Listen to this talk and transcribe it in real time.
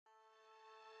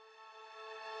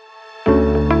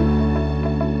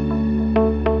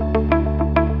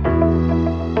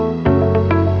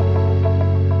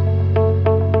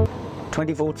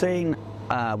2014,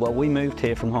 well, we moved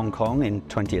here from Hong Kong in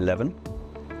 2011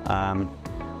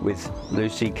 with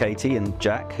Lucy, Katie and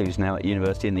Jack, who's now at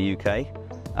university in the UK.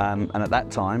 And at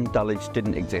that time, Dulwich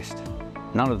didn't exist.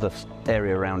 None of the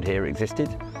area around here existed.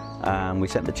 We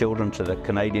sent the children to the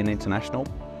Canadian International,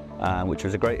 which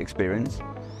was a great experience.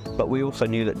 But we also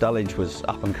knew that Dulwich was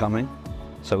up and coming.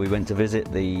 So we went to visit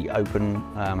the open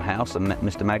house and met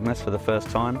Mr. Magnus for the first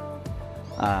time.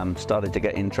 Started to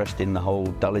get interested in the whole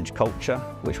Dulwich culture,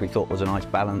 which we thought was a nice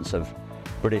balance of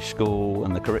British school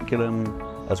and the curriculum,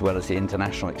 as well as the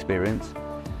international experience.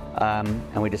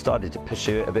 And we decided to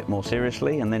pursue it a bit more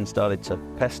seriously, and then started to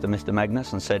pester Mr.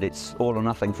 Magnus and said it's all or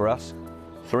nothing for us,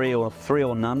 three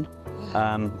or none.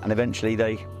 And eventually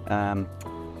they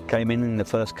came in the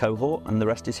first cohort, and the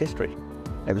rest is history.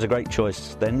 It was a great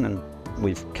choice then, and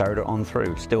we've carried it on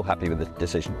through. Still happy with the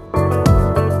decision.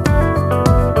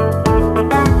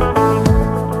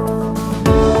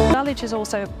 Dulwich has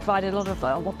also provided a lot of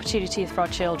opportunities for our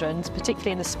children,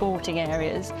 particularly in the sporting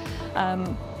areas.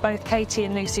 Both Katie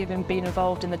and Lucy have been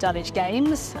involved in the Dulwich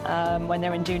Games when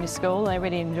they're in junior school. They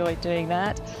really enjoyed doing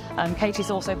that.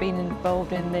 Katie's also been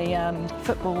involved in the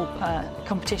football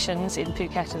competitions in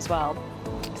Phuket as well.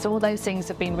 So all those things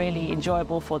have been really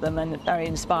enjoyable for them and very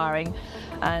inspiring,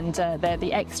 and they're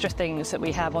the extra things that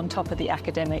we have on top of the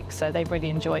academics, so they've really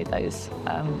enjoyed those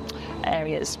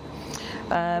areas.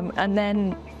 And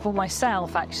then for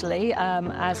myself, actually,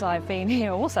 as I've been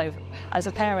here also as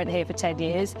a parent here for 10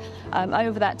 years,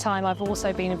 over that time I've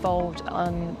also been involved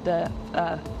on the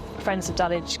Friends of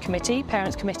Dulwich committee,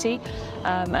 parents committee,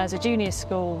 as a junior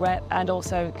school rep, and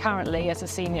also currently as a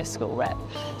senior school rep.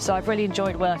 So I've really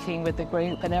enjoyed working with the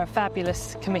group, and they're a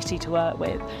fabulous committee to work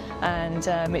with, and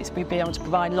we've been able to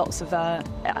provide lots of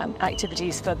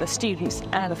activities for the students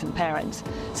and for the parents.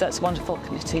 So it's a wonderful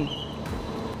committee.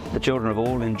 The children have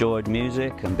all enjoyed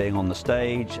music and being on the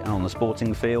stage and on the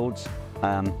sporting fields.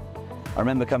 I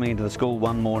remember coming into the school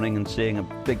one morning and seeing a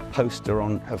big poster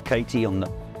of Katie on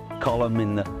the column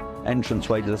in the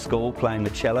entranceway to the school playing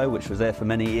the cello, which was there for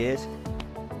many years.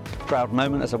 Proud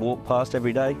moment as I walk past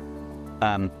every day.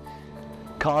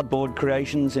 Cardboard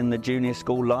creations in the junior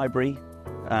school library.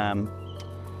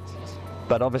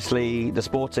 But obviously the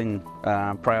sporting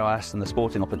prowess and the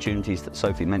sporting opportunities that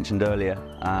Sophie mentioned earlier,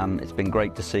 it's been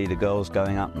great to see the girls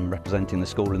going up and representing the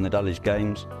school in the Dulwich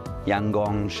Games,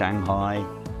 Yangon, Shanghai,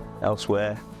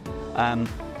 elsewhere.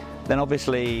 Then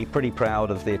obviously pretty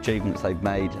proud of the achievements they've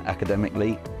made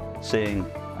academically, seeing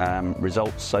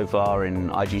results so far in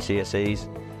IGCSEs,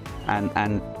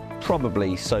 and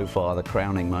probably so far the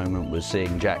crowning moment was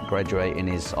seeing Jack graduate in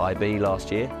his IB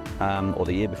last year, or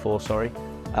the year before, sorry.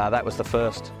 That was the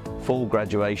first full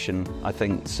graduation, I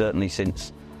think, certainly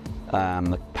since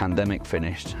the pandemic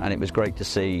finished, and it was great to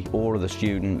see all of the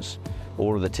students,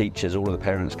 all of the teachers, all of the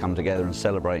parents come together and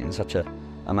celebrate in such an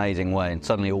amazing way, and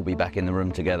suddenly all be back in the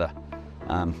room together,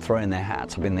 throwing their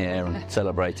hats up in the air and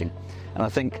celebrating. And I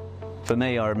think, for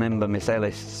me, I remember Miss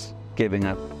Ellis giving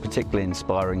a particularly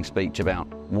inspiring speech about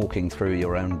walking through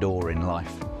your own door in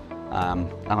life, and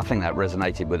I think that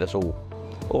resonated with us all.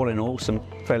 All in all, some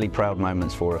fairly proud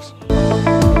moments for us.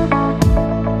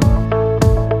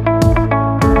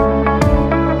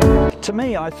 To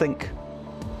me, I think,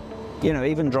 you know,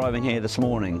 even driving here this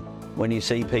morning, when you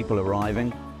see people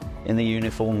arriving in the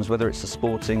uniforms, whether it's the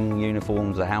sporting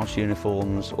uniforms, the house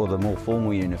uniforms, or the more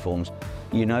formal uniforms,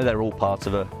 you know they're all part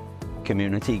of a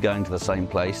community going to the same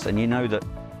place, and you know that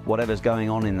whatever's going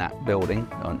on in that building,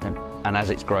 and as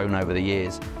it's grown over the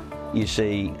years, you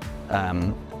see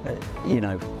you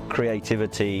know,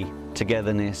 creativity,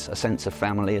 togetherness, a sense of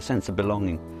family, a sense of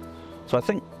belonging. So I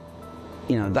think,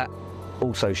 you know, that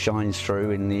also shines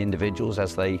through in the individuals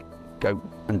as they go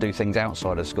and do things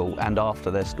outside of school and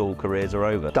after their school careers are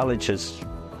over. Dulwich has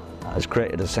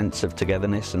created a sense of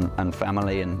togetherness and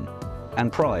family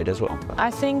and pride as well. I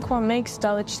think what makes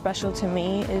Dulwich special to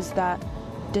me is that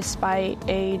despite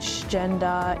age,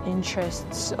 gender,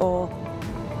 interests, or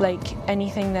like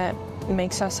anything that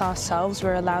makes us ourselves,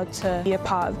 we're allowed to be a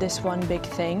part of this one big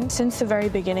thing. Since the very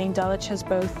beginning, Dulwich has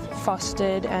both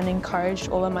fostered and encouraged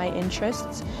all of my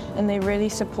interests, and they really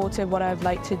supported what I've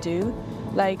liked to do.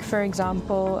 Like, for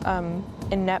example,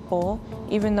 in netball,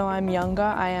 even though I'm younger,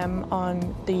 I am on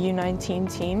the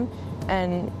U19 team,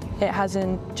 and it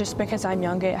hasn't, just because I'm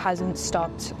younger, it hasn't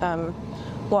stopped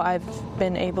what I've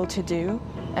been able to do.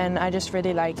 And I just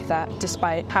really like that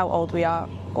despite how old we are,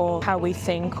 or how we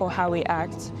think, or how we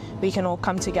act, we can all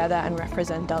come together and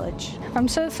represent Dulwich. I'm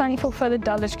so thankful for the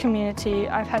Dulwich community.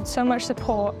 I've had so much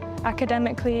support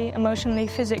academically, emotionally,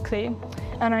 physically,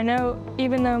 and I know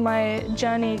even though my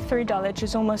journey through Dulwich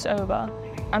is almost over,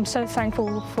 I'm so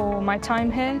thankful for my time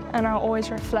here, and I'll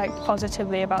always reflect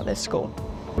positively about this school.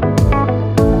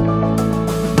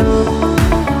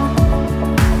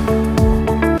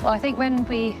 Well, I think when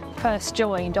we first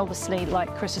joined, obviously,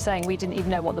 like Chris was saying, we didn't even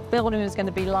know what the building was going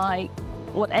to be like,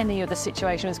 what any of the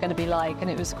situation was going to be like, and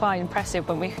it was quite impressive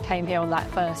when we came here on that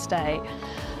first day.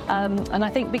 And I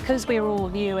think because we were all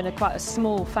new and quite a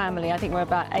small family, I think we're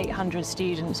about 800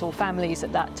 students or families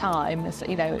at that time, so,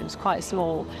 you know, it was quite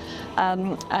small.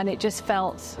 And it just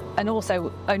felt, and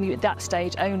also only at that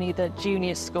stage, only the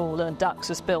junior school and Ducks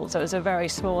was built, so it was a very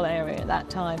small area at that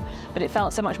time. But it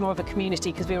felt so much more of a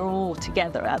community because we were all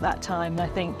together at that time. And I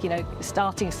think, you know,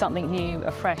 starting something new,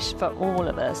 afresh for all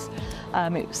of us,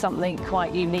 it was something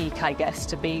quite unique, I guess,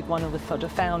 to be one of the sort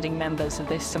of founding members of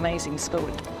this amazing school.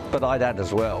 But I'd add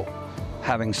as well,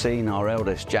 having seen our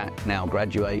eldest Jack now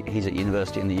graduate, he's at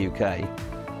university in the UK,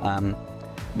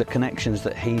 the connections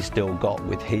that he's still got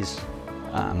with his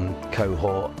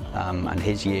cohort and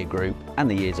his year group and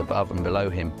the years above and below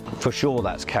him, for sure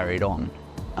that's carried on.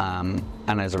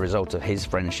 And as a result of his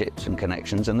friendships and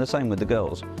connections, and the same with the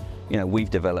girls. You know, we've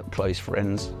developed close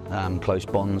friends, close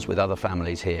bonds with other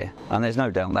families here, and there's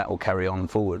no doubt that will carry on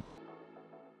forward.